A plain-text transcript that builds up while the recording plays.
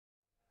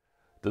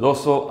तो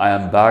दोस्तों I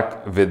am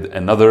back with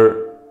another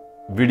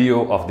video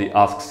of the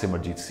ask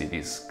Simarjeet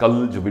series.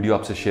 कल जो वीडियो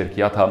आपसे शेयर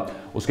किया था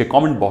उसके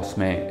कमेंट बॉक्स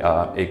में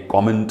एक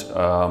कमेंट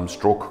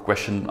स्ट्रोक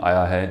क्वेश्चन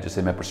आया है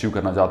जिसे मैं परस्यू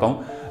करना चाहता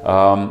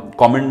हूँ।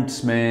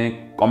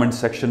 कमेंट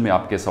सेक्शन में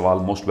आपके सवाल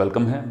मोस्ट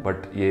वेलकम है,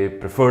 बट ये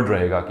प्रेफर्ड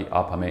रहेगा कि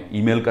आप हमें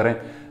ईमेल करें।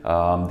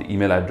 द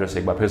ईमेल एड्रेस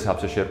एक बार फिर से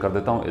आपसे शेयर कर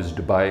देता हूँ, is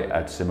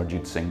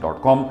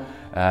dubai@simarjeetsingh.com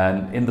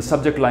and in the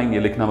subject line ये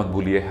लिखना मत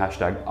भूलिए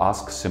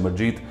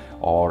 #AskSimarjeet,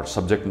 और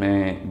सब्जेक्ट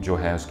में जो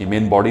है उसकी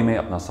मेन बॉडी में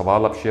अपना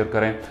सवाल आप शेयर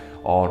करें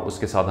और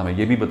उसके साथ हमें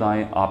ये भी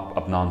बताएं आप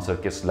अपना आंसर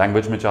किस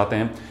लैंग्वेज में चाहते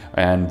हैं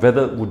and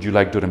weather would you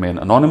like to remain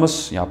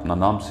anonymous, या अपना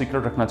नाम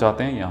सीक्रेट रखना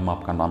चाहते हैं या हम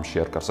आपका नाम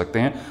शेयर कर सकते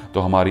हैं। तो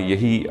हमारी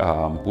यही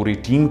पूरी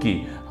टीम की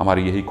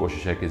हमारी यही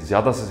कोशिश है कि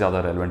ज़्यादा से ज़्यादा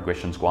रेलेवेंट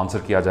क्वेश्चंस को आंसर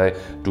किया जाए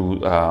to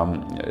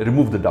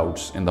remove the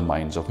doubts in the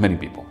minds of many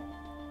people.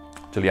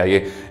 चलिए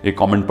आइए एक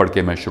कमेंट पढ़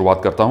के मैं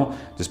शुरुआत करता हूं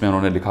जिसमें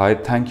उन्होंने लिखा है,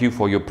 thank you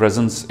for your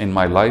presence in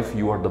my life,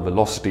 you are the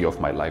velocity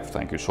of my life.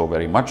 Thank you so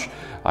very much.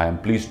 I am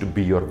please to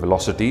be your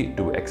velocity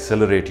two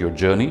accelerate your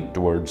journey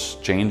towards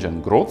change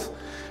and growth.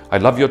 I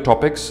love your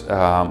topics.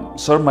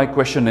 Sir, my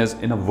question is,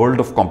 in a world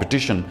of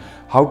competition,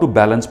 how to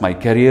balance my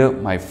career,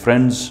 my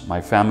friends,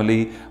 my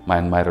family,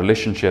 my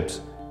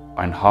relationships,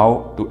 and how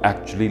to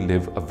actually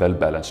live a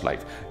well-balanced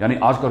life? यानी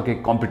आजकल के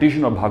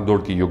competition और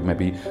भागदौड़ के युग में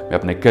भी मैं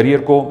अपने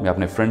करियर को, मैं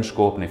अपने फ्रेंड्स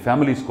को, अपने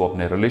फैमिलीज को,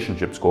 अपने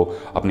रिलेशनशिप्स को,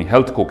 अपनी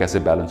हेल्थ को कैसे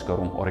बैलेंस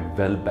करूं और एक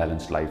वेल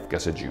बैलेंस्ड लाइफ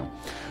कैसे जीऊं।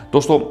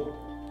 दोस्तों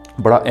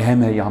बड़ा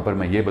अहम है यहाँ पर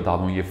मैं ये बता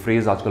दूँ, ये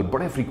फ्रेज़ आजकल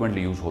बड़े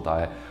फ्रीक्वेंटली यूज़ होता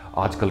है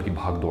आजकल की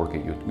भागदौड़ के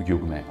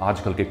युग में,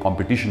 आजकल के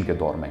कंपटीशन के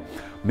दौर में।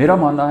 मेरा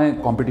मानना है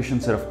कंपटीशन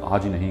सिर्फ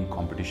आज ही नहीं,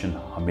 कंपटीशन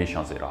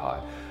हमेशा से रहा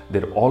है।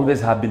 There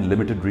always have been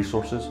limited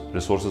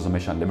resources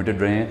हमेशा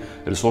लिमिटेड रहे हैं,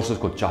 रिसोर्सेज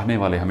को चाहने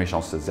वाले हमेशा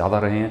उससे ज़्यादा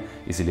रहे हैं,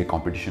 इसीलिए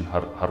कंपटीशन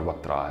हर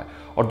वक्त रहा है।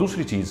 और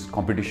दूसरी चीज़,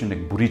 कंपटीशन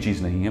एक बुरी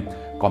चीज़ नहीं है,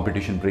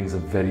 competition brings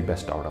the very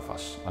best out of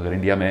us. अगर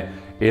इंडिया में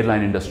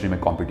एयरलाइन इंडस्ट्री में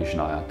कंपटीशन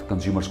आया तो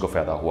कंज्यूमर्स को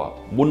फ़ायदा हुआ।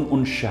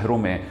 उन शहरों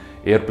में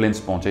एयरप्लेन्स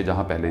पहुँचे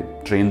जहाँ पहले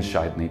ट्रेन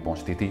शायद नहीं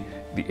पहुँचती थी,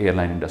 the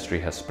airline industry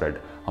has spread.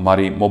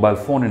 हमारी मोबाइल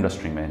फ़ोन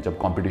इंडस्ट्री में जब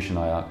कंपटीशन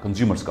आया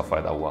कंज्यूमर्स का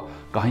फ़ायदा हुआ।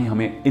 कहीं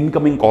हमें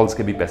इनकमिंग कॉल्स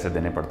के भी पैसे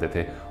देने पड़ते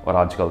थे और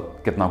आजकल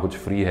कितना कुछ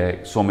फ्री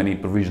है, so many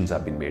provisions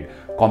have been made.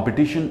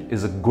 Competition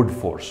is a good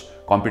force,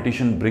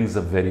 competition brings the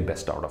very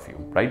best out of you,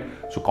 right?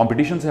 So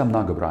competition से हम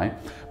ना घबराएं।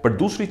 बट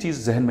दूसरी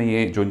चीज़ जहन में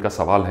ये जो इनका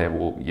सवाल है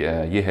वो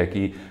ये है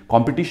कि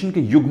कंपटीशन के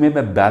युग में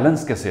मैं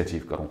बैलेंस कैसे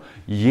अचीव करूं।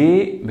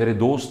 ये मेरे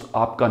दोस्त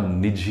आपका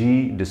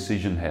निजी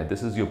डिसीजन है,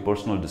 this is your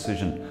personal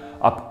decision.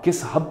 आप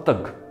किस हद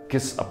तक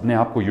अपने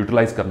आप को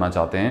यूटिलाइज करना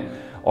चाहते हैं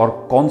और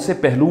कौन से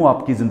पहलू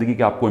आपकी ज़िंदगी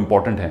के आपको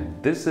इंपॉर्टेंट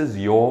हैं, this is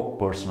your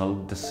personal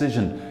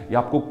decision. ये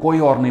आपको कोई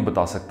और नहीं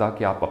बता सकता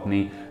कि आप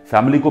अपनी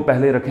फैमिली को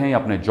पहले रखें या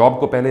अपने जॉब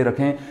को पहले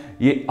रखें।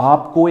 ये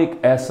आपको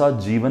एक ऐसा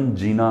जीवन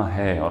जीना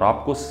है और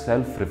आपको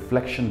सेल्फ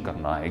रिफ्लेक्शन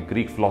करना है।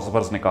 ग्रीक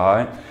फिलोसोफर्स ने कहा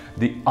है,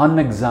 the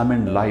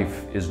unexamined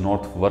life is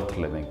not worth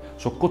living.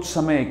 So कुछ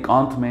समय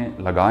एकांत में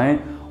लगाएं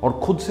और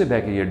खुद से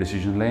बैठ के ये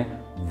डिसीजन लें,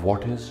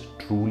 what is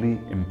truly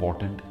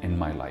important in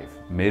my life.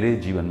 मेरे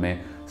जीवन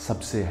में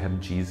सबसे अहम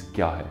चीज़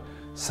क्या है।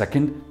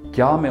 सेकंड,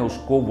 क्या मैं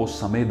उसको वो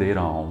समय दे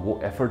रहा हूँ, वो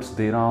एफर्ट्स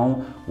दे रहा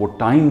हूँ, वो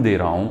टाइम दे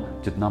रहा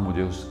हूँ जितना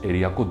मुझे उस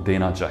एरिया को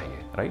देना चाहिए,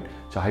 राइट?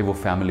 चाहे वो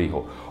फैमिली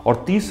हो।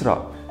 और तीसरा,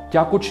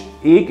 क्या कुछ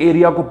एक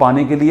एरिया को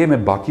पाने के लिए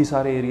मैं बाकी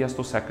सारे एरियाज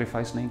तो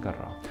सैक्रिफाइस नहीं कर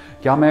रहा?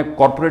 क्या मैं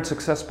कॉर्पोरेट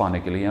सक्सेस पाने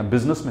के लिए या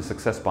बिजनेस में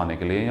सक्सेस पाने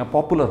के लिए या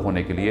पॉपुलर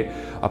होने के लिए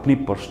अपनी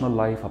पर्सनल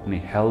लाइफ,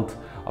 अपनी हेल्थ,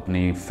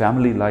 अपनी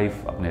फैमिली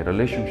लाइफ, अपने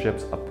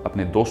रिलेशनशिप्स,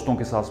 अपने दोस्तों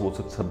के साथ वो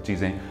सब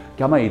चीज़ें,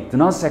 क्या मैं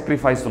इतना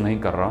सैक्रिफाइस तो नहीं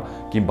कर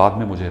रहा कि बाद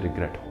में मुझे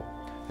रिग्रेट हो?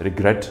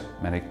 रिग्रेट,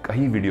 मैंने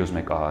कई वीडियोस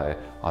में कहा है,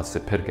 आज से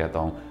फिर कहता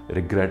हूँ,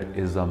 regret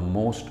is the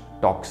most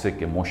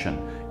toxic emotion.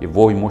 ये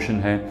वो इमोशन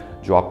है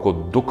जो आपको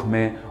दुख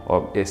में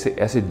और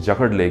ऐसे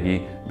जकड़ लेगी,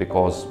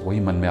 बिकॉज वही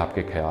मन में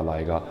आपके ख्याल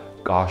आएगा,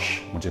 काश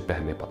मुझे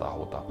पहले पता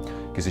होता।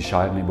 किसी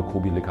शायर ने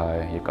बखूबी लिखा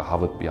है, ये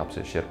कहावत भी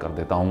आपसे शेयर कर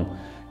देता हूँ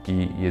कि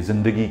ये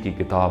ज़िंदगी की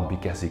किताब भी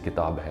कैसी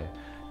किताब है,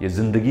 ये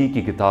ज़िंदगी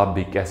की किताब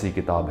भी कैसी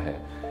किताब है,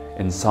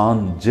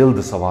 इंसान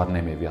जिल्द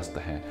संवारने में व्यस्त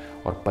है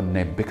और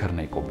पन्ने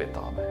बिखरने को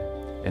बेताब है।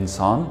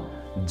 इंसान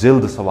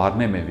जिल्द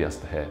संवारने में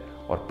व्यस्त है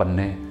और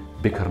पन्ने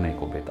बिखरने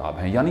को बेताब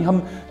हैं। यानी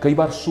हम कई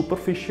बार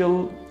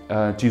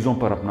सुपरफिशियल चीज़ों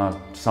पर अपना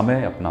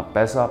समय, अपना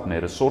पैसा, अपने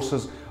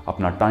रिसोर्सेज,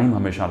 अपना टाइम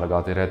हमेशा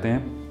लगाते रहते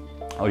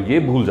हैं और ये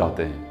भूल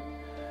जाते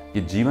हैं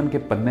कि जीवन के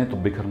पन्ने तो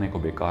बिखरने को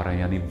बेकार हैं।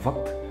 यानी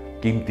वक्त,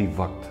 कीमती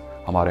वक्त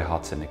हमारे हाथ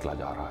से निकला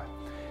जा रहा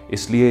है।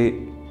 इसलिए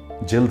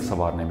जिल्द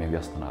संवारने में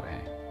व्यस्त ना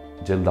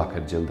रहें। जिल्द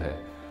आखिर जिल्द है,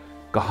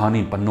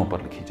 कहानी पन्नों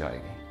पर लिखी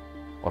जाएगी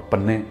और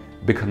पन्ने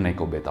बिखरने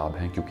को बेताब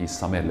हैं क्योंकि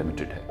समय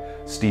लिमिटेड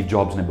है। स्टीव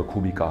जॉब्स ने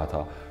बखूबी कहा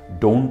था,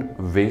 don't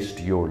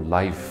waste your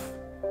life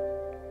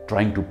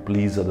trying to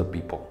please other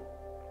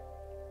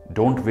people,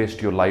 don't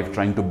waste your life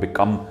trying to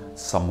become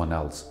someone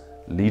else,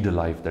 lead a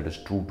life that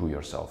is true to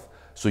yourself.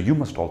 So you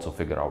must also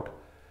figure out,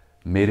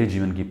 मेरे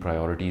जीवन की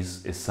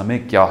priorities इस समय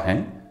क्या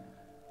हैं,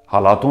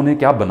 हालातों ने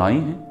क्या बनाई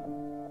हैं,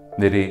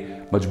 मेरे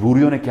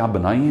मजबूरियों ने क्या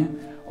बनाई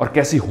हैं और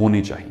कैसी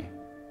होनी चाहिए।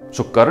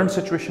 सो करंट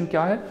सिचुएशन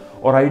क्या है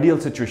और आइडियल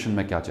सिचुएशन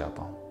में क्या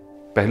चाहता हूं,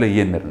 पहले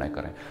ये निर्णय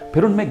करें।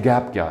 फिर उनमें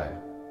गैप क्या है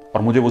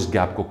और मुझे उस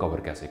गैप को कवर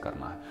कैसे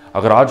करना है।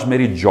 अगर आज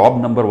मेरी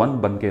जॉब नंबर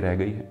 1 बन के रह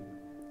गई है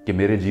कि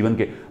मेरे जीवन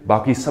के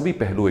बाकी सभी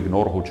पहलू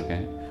इग्नोर हो चुके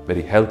हैं,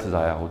 मेरी हेल्थ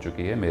ज़ाया हो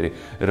चुकी है, मेरे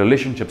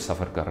रिलेशनशिप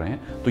सफ़र कर रहे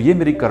हैं, तो ये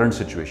मेरी करंट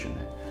सिचुएशन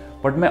है।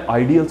 बट मैं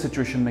आइडियल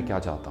सिचुएशन में क्या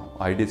चाहता हूँ?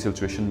 आइडियल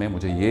सिचुएशन में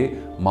मुझे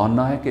ये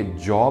मानना है कि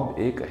जॉब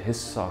एक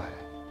हिस्सा है,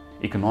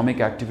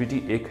 इकोनॉमिक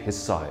एक्टिविटी एक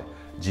हिस्सा है,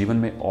 जीवन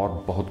में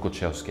और बहुत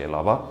कुछ है उसके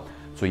अलावा।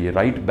 सो ये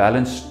राइट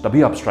बैलेंस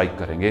तभी आप स्ट्राइक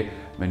करेंगे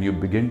when you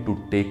begin to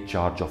take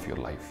charge of your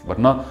life.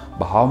 वरना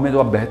बहाव में जो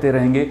आप बहते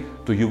रहेंगे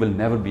तो you will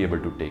never be able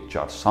to take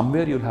charge.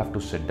 Somewhere you will have to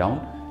sit down,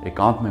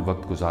 एकांत में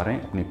वक्त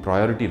गुजारें, अपनी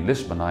प्रायोरिटी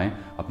लिस्ट बनाएं,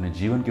 अपने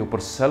जीवन के ऊपर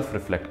सेल्फ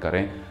रिफ्लेक्ट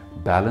करें।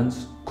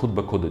 बैलेंस खुद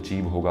ब खुद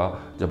अचीव होगा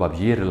जब आप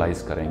ये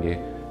रियलाइज करेंगे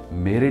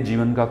मेरे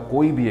जीवन का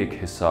कोई भी एक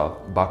हिस्सा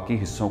बाकी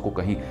हिस्सों को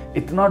कहीं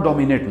इतना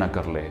डोमिनेट ना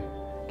कर ले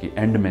कि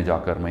एंड में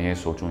जाकर मैं ये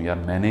सोचूं यार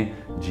मैंने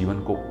जीवन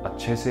को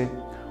अच्छे से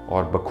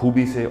और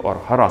बखूबी से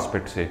और हर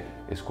एस्पेक्ट से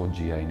इसको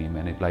जिया ही नहीं।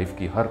 मैंने लाइफ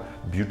की हर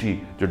ब्यूटी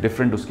जो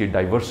डिफरेंट उसकी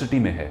डाइवर्सिटी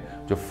में है,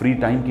 जो फ्री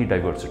टाइम की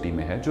डाइवर्सिटी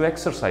में है, जो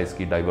एक्सरसाइज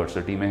की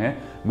डाइवर्सिटी में है,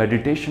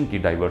 मेडिटेशन की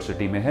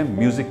डाइवर्सिटी में है,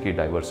 म्यूजिक की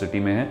डाइवर्सिटी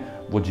में है,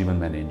 वो जीवन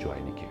मैंने एंजॉय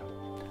नहीं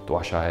किया। तो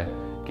आशा है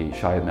कि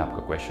शायद मैं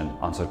आपका क्वेश्चन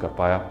आंसर कर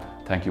पाया।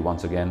 Thank you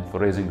once again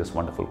for raising this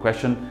wonderful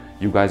question.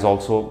 You guys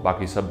also,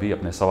 बाकी सब भी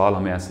अपने सवाल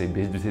हमें ऐसे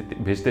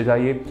भेजते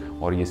जाइए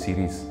और ये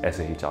सीरीज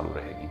ऐसे ही चालू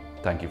रहेगी।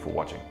 Thank you for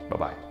watching. Bye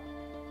bye.